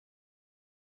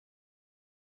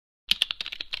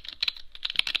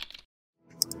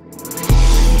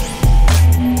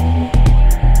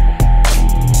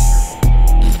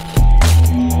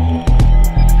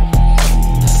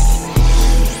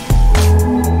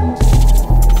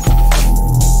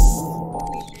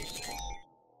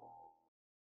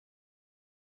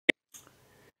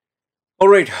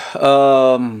right.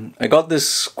 I got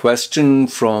this question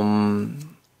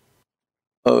from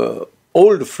an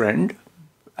old friend.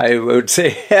 I would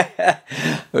say,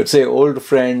 old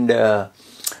friend.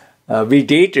 We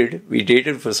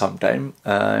dated for some time,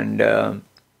 and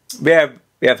we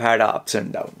have had our ups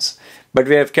and downs, but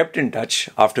we have kept in touch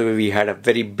after we had a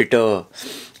very bitter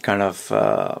kind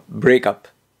of breakup.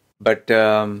 But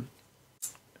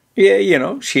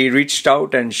yeah, she reached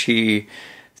out and she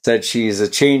said she is a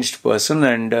changed person,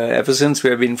 and ever since we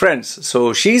have been friends.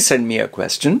 So she sent me a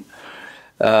question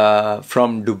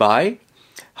from Dubai.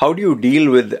 How do you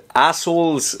deal with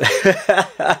assholes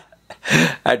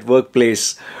at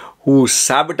workplace who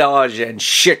sabotage and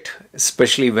shit,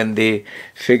 especially when they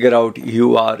figure out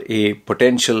you are a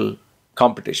potential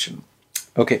competition?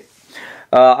 Okay.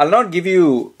 I'll not give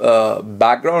you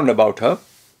background about her,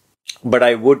 but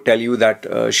I would tell you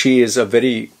that she is a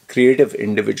very creative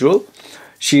individual.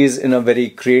 She is in a very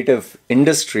creative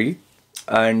industry,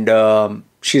 and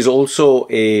she's also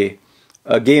a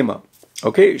gamer.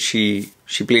 Okay, she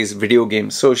plays video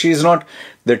games, so she's not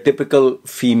the typical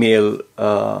female,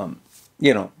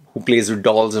 who plays with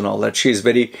dolls and all that. She's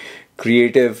very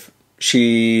creative.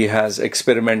 She has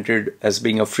experimented as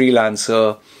being a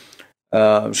freelancer.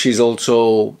 She's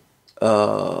also,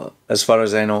 as far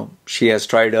as I know, she has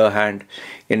tried her hand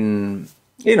in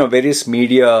various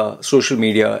media, social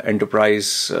media,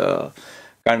 enterprise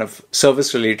kind of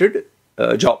service related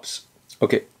jobs.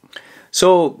 Okay,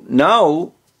 so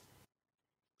now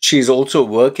she's also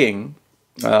working,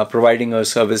 providing her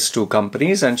service to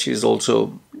companies, and she's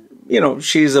also,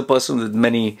 she's a person with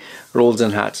many roles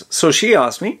and hats. So she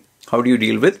asked me, how do you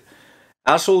deal with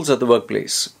assholes at the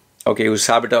workplace? Okay, who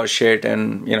sabotage shit,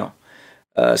 and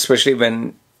especially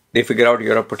when they figure out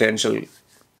you're a potential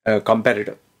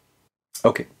competitor.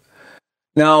 Okay,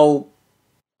 now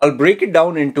I'll break it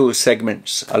down into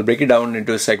segments.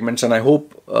 And I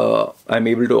hope I'm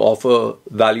able to offer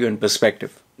value and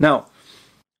perspective. Now,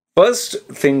 first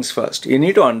things first, you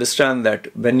need to understand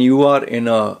that when you are in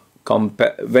a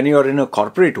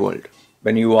corporate world,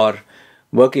 when you are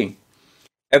working,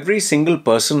 every single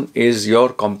person is your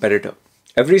competitor.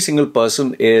 Every single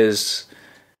person is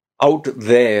out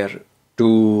there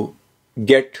to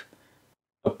get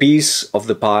a piece of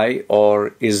the pie,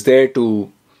 or is there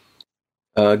to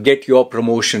get your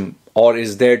promotion, or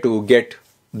is there to get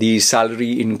the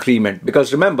salary increment.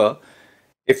 Because remember,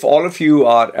 if all of you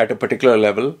are at a particular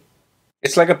level,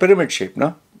 it's like a pyramid shape,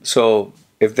 no? So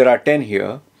if there are 10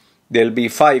 here, there'll be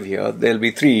 5 here, there'll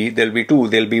be 3, there'll be 2,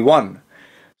 there'll be 1.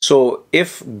 So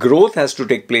if growth has to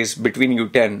take place between you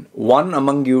 10, one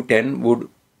among you 10 would,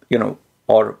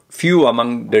 or few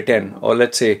among the 10, or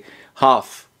let's say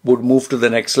half, would move to the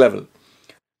next level.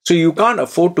 So you can't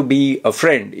afford to be a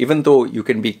friend, even though you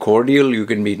can be cordial, you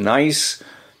can be nice,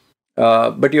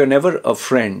 but you're never a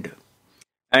friend.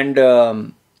 And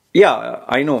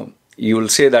I know you will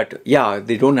say that,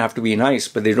 they don't have to be nice,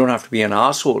 but they don't have to be an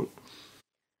asshole.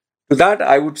 To that,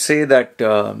 I would say that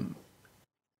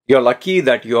you're lucky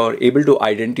that you're able to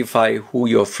identify who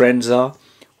your friends are,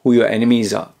 who your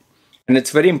enemies are. And it's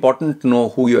very important to know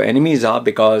who your enemies are,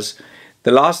 because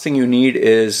the last thing you need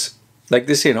is, like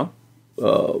this,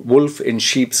 wolf in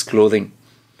sheep's clothing.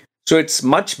 So it's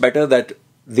much better that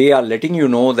they are letting you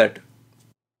know that,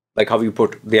 like how you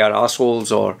put, they are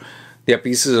assholes or they are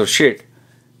pieces of shit,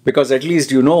 because at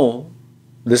least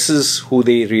this is who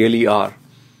they really are.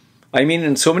 I mean,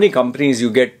 in so many companies,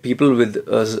 you get people with,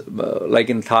 like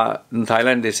in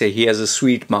Thailand, they say he has a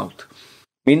sweet mouth.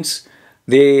 Means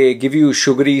they give you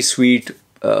sugary, sweet,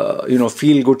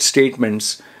 feel-good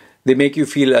statements. They make you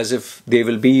feel as if they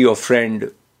will be your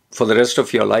friend for the rest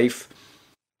of your life.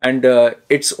 And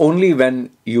it's only when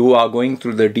you are going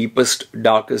through the deepest,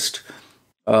 darkest,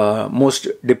 most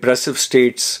depressive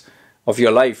states of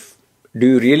your life do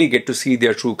you really get to see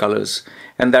their true colors.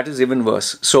 And that is even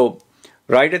worse. So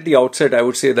right at the outset, I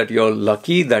would say that you're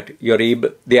lucky that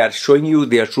they are showing you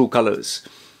their true colors.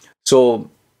 So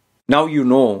now you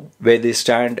know where they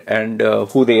stand and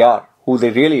who they are, who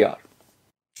they really are.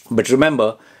 But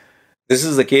remember, this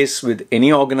is the case with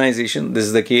any organization. This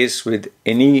is the case with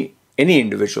any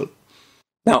individual.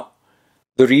 Now,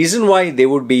 the reason why they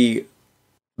would be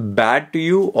bad to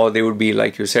you, or they would be,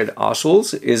 like you said,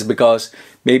 assholes, is because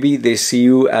maybe they see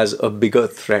you as a bigger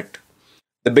threat.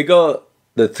 The bigger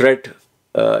the threat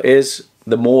is,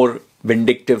 the more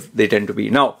vindictive they tend to be.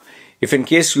 Now, if in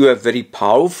case you are very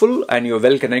powerful and you're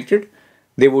well connected,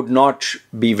 they would not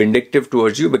be vindictive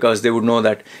towards you, because they would know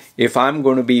that if I'm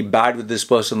going to be bad with this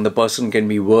person, the person can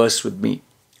be worse with me.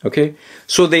 Okay?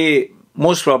 So they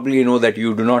most probably know that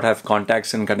you do not have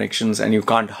contacts and connections and you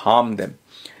can't harm them.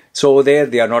 So there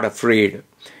they are not afraid.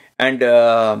 And they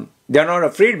are not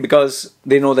afraid because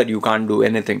they know that you can't do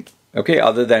anything, okay,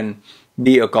 other than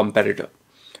be a competitor.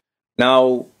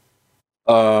 Now,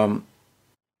 over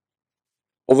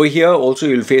here also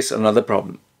you'll face another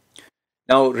problem.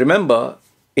 Now remember,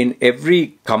 in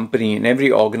every company, in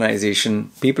every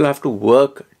organization, people have to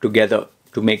work together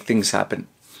to make things happen.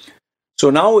 So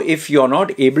now if you're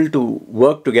not able to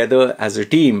work together as a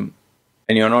team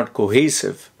and you're not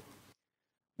cohesive,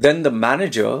 then the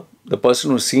manager, the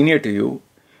person who's senior to you,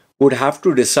 would have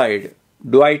to decide,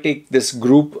 do I take this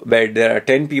group where there are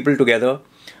 10 people together,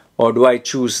 or do I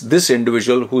choose this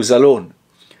individual who's alone?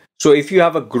 So if you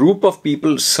have a group of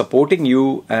people supporting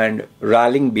you and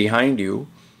rallying behind you,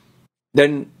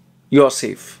 then you're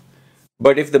safe.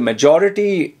 But if the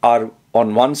majority are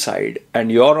on one side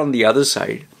and you're on the other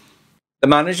side, the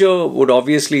manager would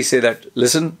obviously say that,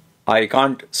 listen, I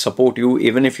can't support you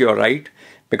even if you're right,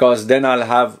 because then I'll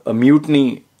have a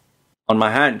mutiny on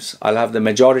my hands. I'll have the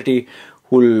majority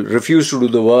who will refuse to do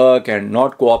the work and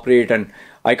not cooperate, and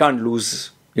I can't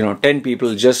lose, 10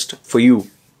 people just for you.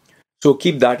 So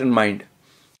keep that in mind.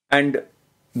 And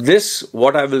this,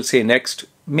 what I will say next,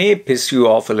 may piss you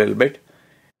off a little bit,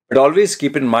 but always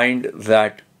keep in mind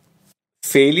that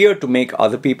failure to make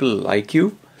other people like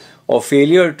you, or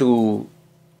failure to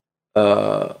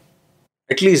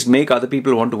at least make other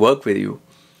people want to work with you,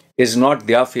 is not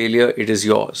their failure, it is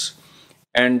yours.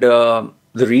 And the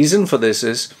reason for this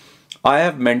is, I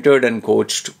have mentored and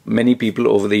coached many people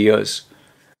over the years.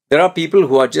 There are people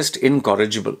who are just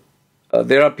incorrigible.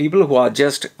 There are people who are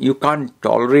just, you can't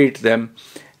tolerate them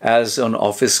as an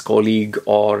office colleague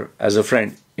or as a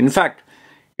friend. In fact,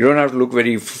 you don't have to look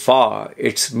very far.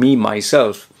 It's me,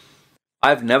 myself.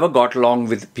 I've never got along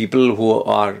with people who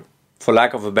are, for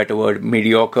lack of a better word,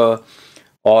 mediocre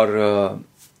or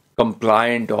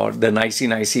compliant or the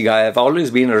nicey guy. I've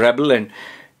always been a rebel, and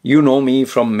you know me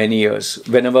from many years.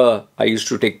 Whenever I used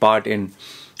to take part in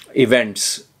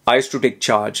events, I used to take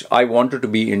charge. I wanted to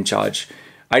be in charge.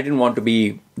 I didn't want to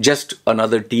be just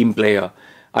another team player.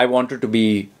 I wanted to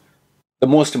be the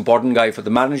most important guy for the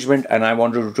management, and I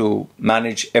wanted to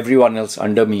manage everyone else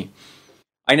under me.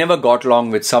 I never got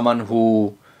along with someone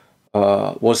who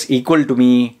was equal to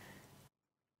me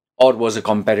or was a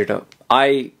competitor.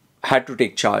 I had to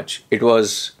take charge. It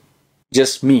was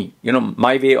just me,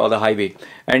 my way or the highway.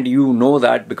 And you know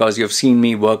that because you've seen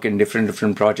me work in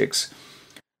different projects.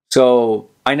 So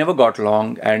I never got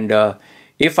along, and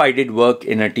if I did work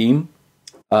in a team,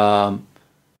 sooner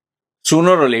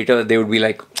or later they would be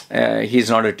like, he's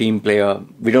not a team player,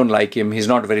 we don't like him, he's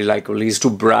not very likable, he's too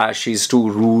brash, he's too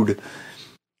rude.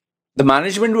 The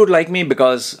management would like me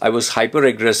because I was hyper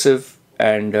aggressive,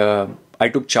 and I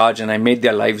took charge and I made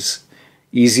their lives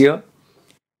easier.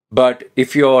 But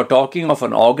if you're talking of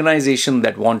an organization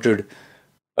that wanted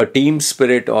a team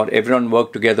spirit, or everyone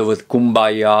work together with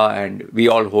kumbaya and we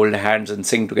all hold hands and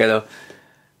sing together,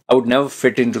 I would never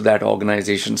fit into that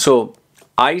organization. So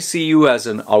I see you as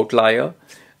an outlier.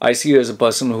 I see you as a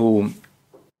person who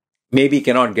maybe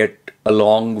cannot get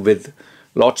along with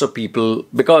lots of people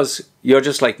because you're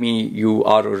just like me. You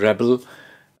are a rebel.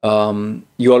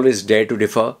 You always dare to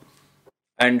differ.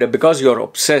 And because you're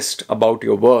obsessed about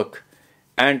your work,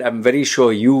 and I'm very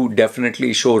sure you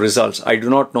definitely show results. I do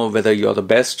not know whether you're the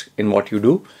best in what you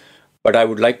do, but I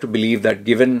would like to believe that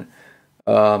given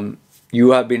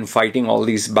you have been fighting all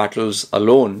these battles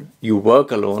alone, you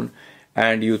work alone,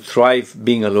 and you thrive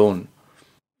being alone.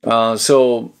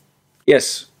 So,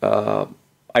 yes,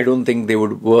 I don't think they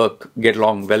would get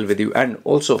along well with you. And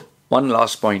also, one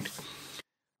last point.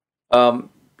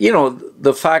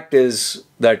 The fact is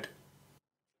that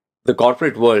the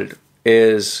corporate world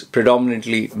is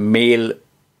predominantly male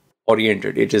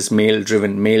oriented. It is male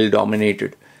driven, male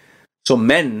dominated. So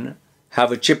men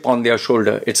have a chip on their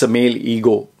shoulder. It's a male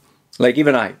ego. Like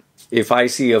even if I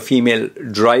see a female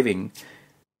driving,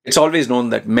 it's always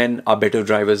known that men are better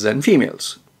drivers than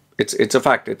females. It's a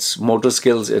fact. It's motor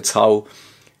skills. It's how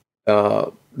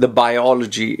the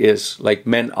biology is. Like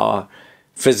men are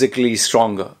physically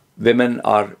stronger. Women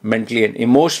are mentally and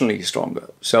emotionally stronger.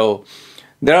 So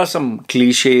there are some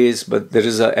cliches, but there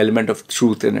is an element of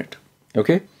truth in it.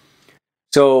 Okay?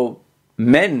 So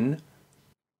men,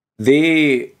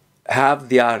 they have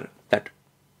that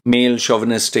male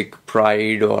chauvinistic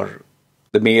pride, or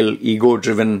the male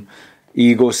ego-driven,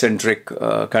 egocentric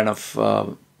kind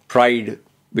of pride,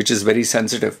 which is very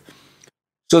sensitive.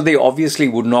 So they obviously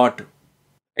would not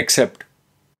accept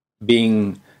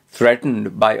being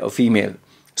threatened by a female.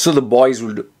 So the boys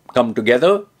would come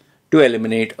together to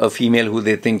eliminate a female who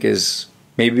they think is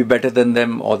maybe better than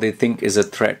them, or they think is a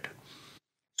threat.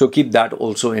 So keep that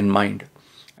also in mind.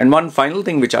 And one final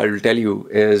thing which I will tell you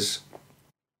is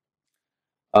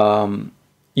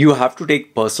you have to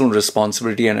take personal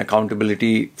responsibility and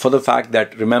accountability for the fact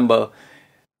that, remember,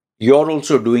 you're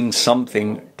also doing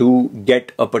something to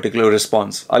get a particular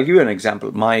response. I'll give you an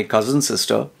example. My cousin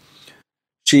sister,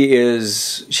 she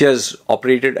has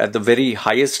operated at the very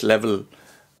highest level,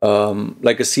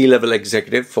 like a C-level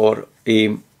executive for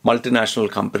a multinational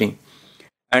company.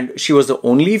 And she was the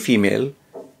only female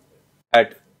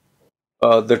at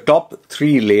the top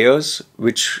 3 layers,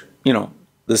 which, you know,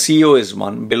 the CEO is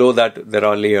one. Below that, there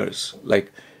are layers,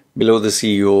 like below the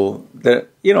CEO.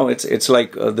 It's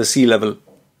like the C-level.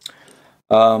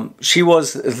 She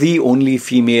was the only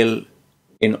female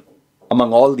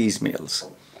among all these males.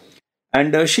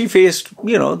 And she faced,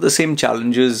 the same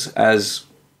challenges as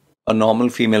a normal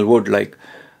female would. Like,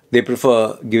 they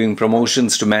prefer giving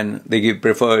promotions to men. They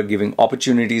prefer giving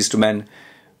opportunities to men.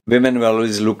 Women were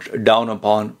always looked down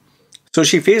upon. So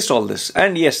she faced all this.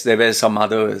 And yes, there were some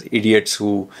other idiots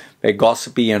who were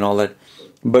gossipy and all that.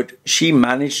 But she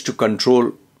managed to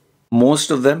control most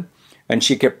of them. And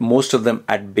she kept most of them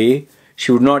at bay.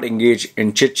 She would not engage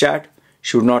in chit-chat.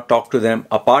 She would not talk to them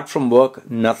apart from work,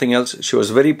 nothing else. She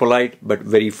was very polite, but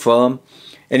very firm.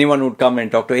 Anyone would come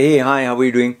and talk to her, hey, hi, how are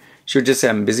you doing? She would just say,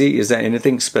 I'm busy. Is there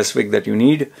anything specific that you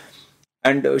need?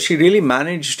 And she really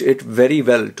managed it very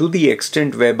well, to the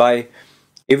extent whereby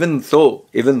even though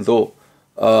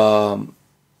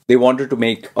they wanted to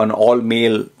make an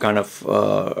all-male kind of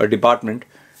a department,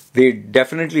 they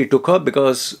definitely took her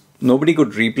because nobody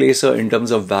could replace her in terms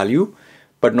of value.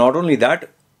 But not only that,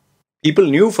 people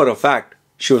knew for a fact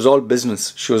she was all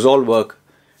business, she was all work.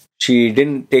 She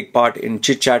didn't take part in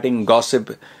chit-chatting,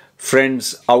 gossip,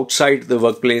 friends outside the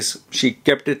workplace. She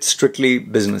kept it strictly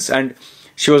business. And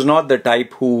she was not the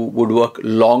type who would work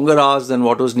longer hours than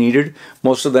what was needed.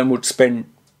 Most of them would spend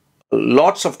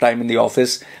lots of time in the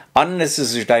office,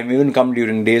 unnecessary time, even come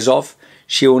during days off.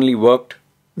 She only worked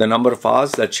the number of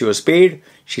hours that she was paid.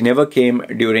 She never came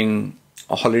during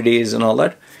holidays and all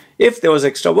that. If there was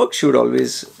extra work, she would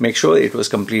always make sure it was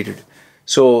completed.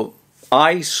 So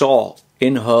I saw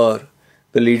in her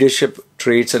the leadership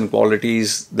traits and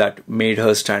qualities that made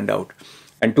her stand out.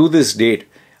 And to this date,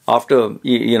 after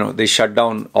they shut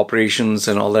down operations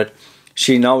and all that,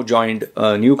 she now joined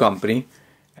a new company.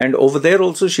 And over there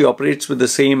also she operates with the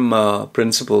same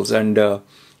principles. And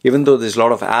even though there's a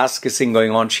lot of ass kissing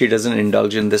going on, she doesn't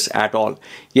indulge in this at all.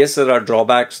 Yes, there are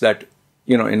drawbacks that,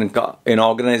 in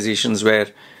organizations where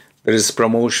there is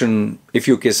promotion if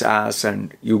you kiss ass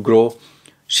and you grow.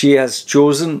 She has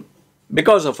chosen,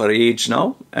 because of her age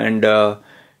now, and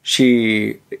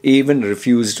she even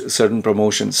refused certain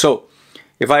promotions. So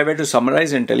if I were to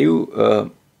summarize and tell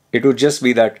you, it would just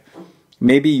be that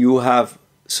maybe you have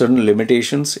certain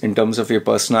limitations in terms of your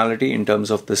personality, in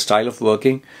terms of the style of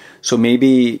working. So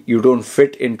maybe you don't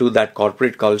fit into that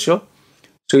corporate culture.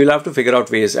 So you'll have to figure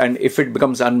out ways. And if it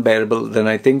becomes unbearable, then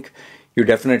I think you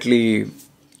definitely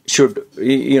should,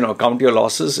 count your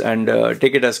losses and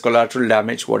take it as collateral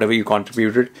damage, whatever you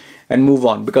contributed, and move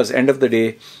on. Because end of the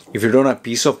day, if you don't have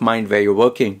peace of mind where you're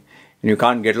working and you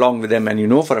can't get along with them, and you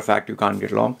know for a fact you can't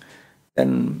get along,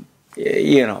 then,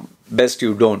 best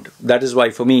you don't. That is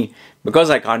why for me, because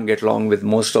I can't get along with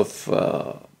most of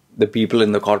the people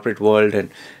in the corporate world, and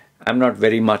I'm not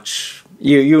very much,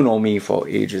 you know me for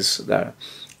ages, that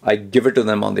I give it to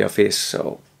them on their face.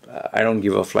 So I don't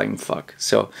give a flying fuck.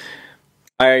 So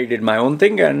I did my own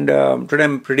thing, and today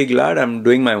I'm pretty glad I'm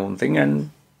doing my own thing,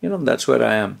 and that's where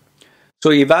I am.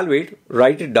 So evaluate,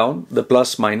 write it down, the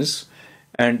plus minus,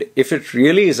 and if it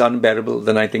really is unbearable,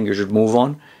 then I think you should move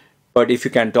on. But if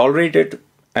you can tolerate it,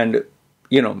 and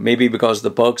maybe because the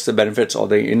perks, the benefits, or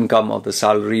the income or the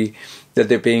salary that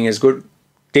they're paying is good,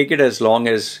 take it as long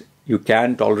as you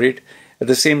can tolerate. At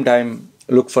the same time,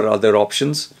 look for other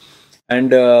options.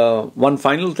 And one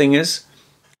final thing is,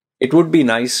 it would be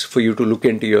nice for you to look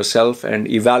into yourself and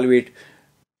evaluate,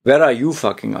 where are you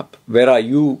fucking up? Where are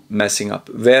you messing up?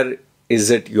 Where is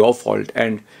it your fault?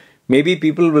 And maybe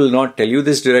people will not tell you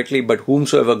this directly, but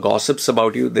whomsoever gossips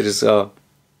about you, there is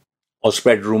or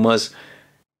spread rumors,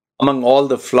 among all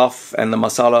the fluff and the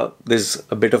masala, there's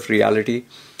a bit of reality.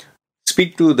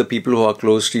 Speak to the people who are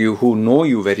close to you, who know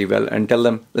you very well, and tell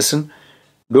them, listen,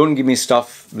 don't give me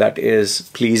stuff that is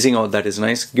pleasing or that is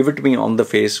nice. Give it to me on the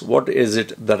face. What is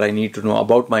it that I need to know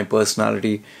about my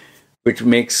personality which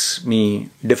makes me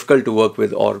difficult to work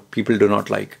with or people do not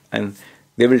like? And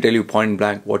they will tell you point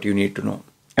blank what you need to know.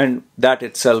 And that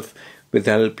itself will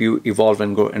help you evolve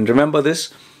and grow. And remember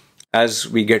this, as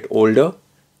we get older,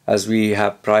 as we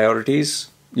have priorities,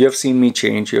 you have seen me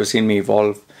change, you have seen me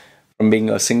evolve from being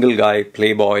a single guy,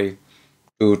 playboy,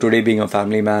 to today being a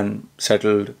family man,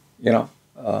 settled,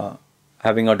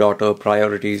 having a daughter,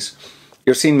 priorities.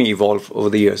 You've seen me evolve over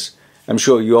the years. I'm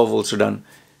sure you have also done.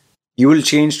 You will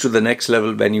change to the next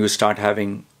level when you start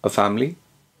having a family,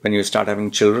 when you start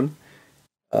having children,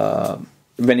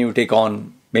 when you take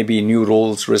on maybe new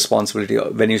roles, responsibility,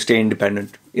 when you stay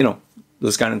independent,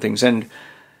 those kind of things. And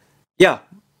yeah,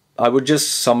 I would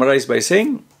just summarize by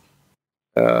saying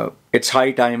it's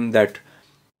high time that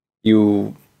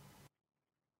you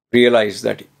realize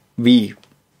that we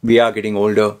are getting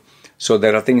older. So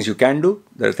there are things you can do,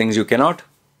 there are things you cannot,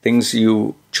 things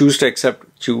you choose to accept,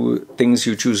 things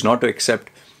you choose not to accept.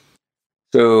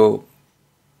 So,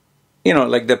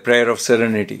 like the prayer of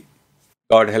serenity.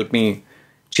 God help me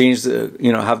change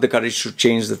have the courage to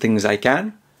change the things I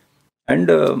can, and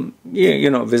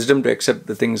wisdom to accept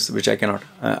the things which I cannot.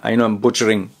 I know I'm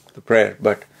butchering the prayer,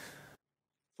 but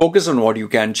focus on what you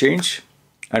can change,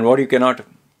 and what you cannot,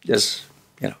 just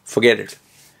forget it.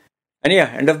 And yeah,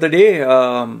 end of the day,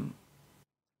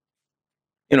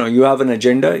 you have an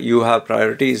agenda, you have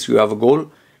priorities, you have a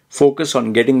goal. Focus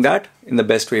on getting that in the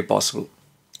best way possible,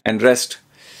 and rest.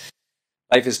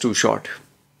 Life is too short.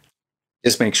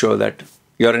 Just make sure that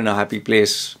you're in a happy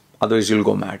place, otherwise you'll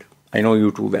go mad. I know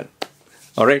you too well.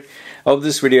 All right. I hope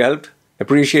this video helped.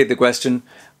 Appreciate the question.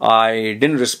 I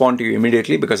didn't respond to you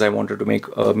immediately because I wanted to make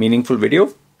a meaningful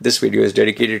video. This video is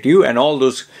dedicated to you and all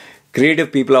those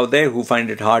creative people out there who find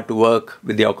it hard to work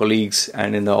with your colleagues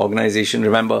and in the organization.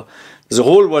 Remember, there's a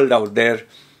whole world out there.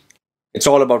 It's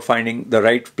all about finding the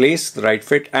right place, the right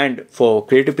fit. And for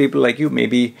creative people like you,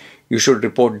 maybe you should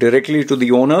report directly to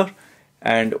the owner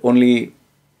and only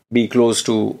be close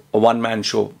to a one-man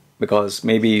show, because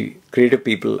maybe creative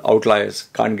people, outliers,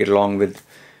 can't get along with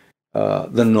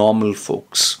the normal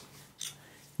folks.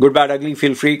 Good, bad, ugly,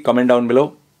 feel free, comment down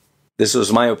below. This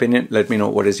was my opinion. Let me know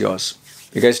what is yours.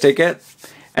 You guys take care.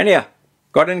 And yeah,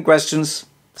 got any questions,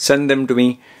 send them to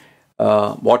me,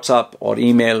 WhatsApp or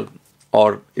email,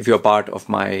 or if you're part of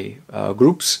my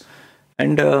groups.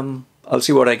 And I'll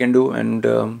see what I can do.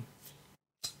 And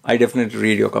I definitely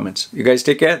read your comments. You guys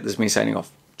take care. This is me signing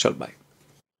off. Chal, bye.